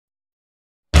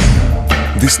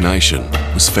This nation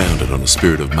was founded on a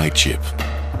spirit of mateship.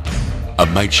 A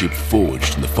mateship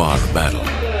forged in the fire of battle.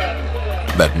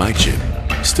 That mateship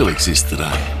still exists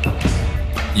today.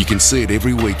 You can see it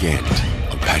every weekend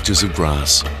on patches of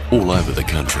grass all over the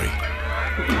country.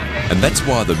 And that's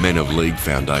why the Men of League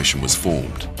Foundation was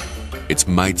formed. It's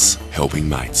mates helping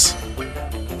mates.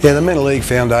 Yeah, the Men of League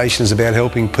Foundation is about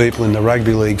helping people in the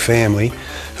rugby league family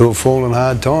who have fallen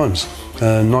hard times.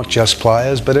 Not just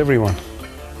players, but everyone.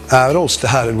 It all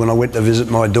started when I went to visit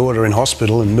my daughter in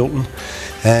hospital in Milton,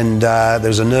 and there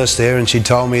was a nurse there, and she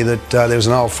told me that there was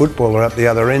an old footballer up the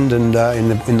other end and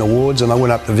in the wards, and I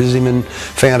went up to visit him and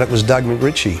found it was Doug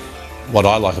McRitchie. What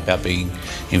I like about being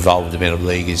involved with the Men of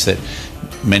League is that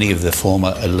many of the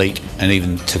former elite and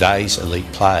even today's elite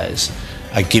players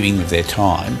are giving of their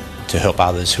time to help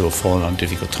others who have fallen on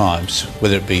difficult times,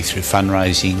 whether it be through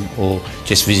fundraising or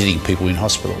just visiting people in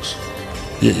hospitals.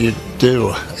 You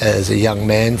do, as a young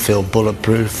man, feel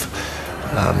bulletproof.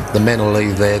 The Men of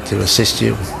League are there to assist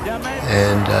you,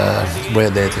 and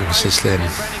we're there to assist them.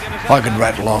 I could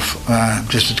rattle off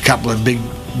just a couple of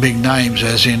big names,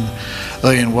 as in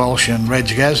Ian Walsh and Reg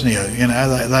Gasnier. You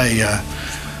know,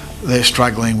 they're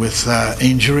struggling with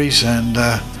injuries, and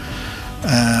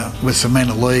with the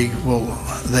Men of League, well,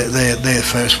 they're the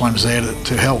first ones there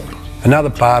to help.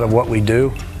 Another part of what we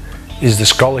do is the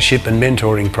scholarship and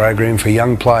mentoring program for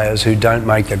young players who don't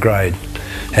make the grade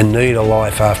and need a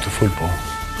life after football.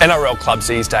 NRL clubs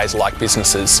these days are like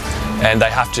businesses, and they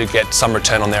have to get some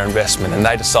return on their investment, and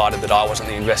they decided that I wasn't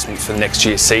the investment for the next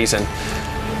year's season.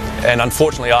 And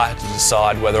unfortunately I had to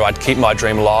decide whether I'd keep my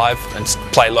dream alive and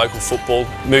play local football,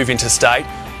 move interstate,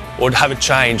 or have a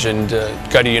change and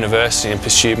go to university and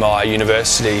pursue my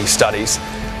university studies.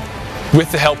 With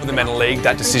the help of the Men of League,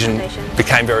 that decision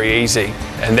became very easy,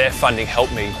 and their funding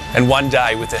helped me. And one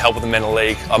day, with the help of the Men of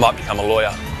League, I might become a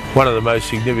lawyer. One of the most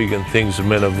significant things the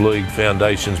Men of League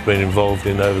Foundation's been involved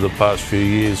in over the past few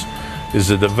years is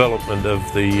the development of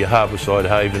the Harbourside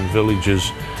Haven villages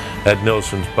at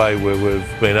Nelson's Bay, where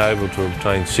we've been able to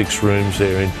obtain 6 rooms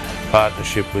there in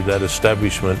partnership with that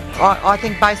establishment. I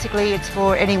think basically it's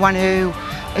for anyone who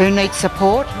needs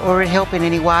support or help in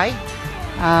any way.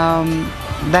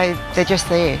 They're just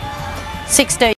there. 16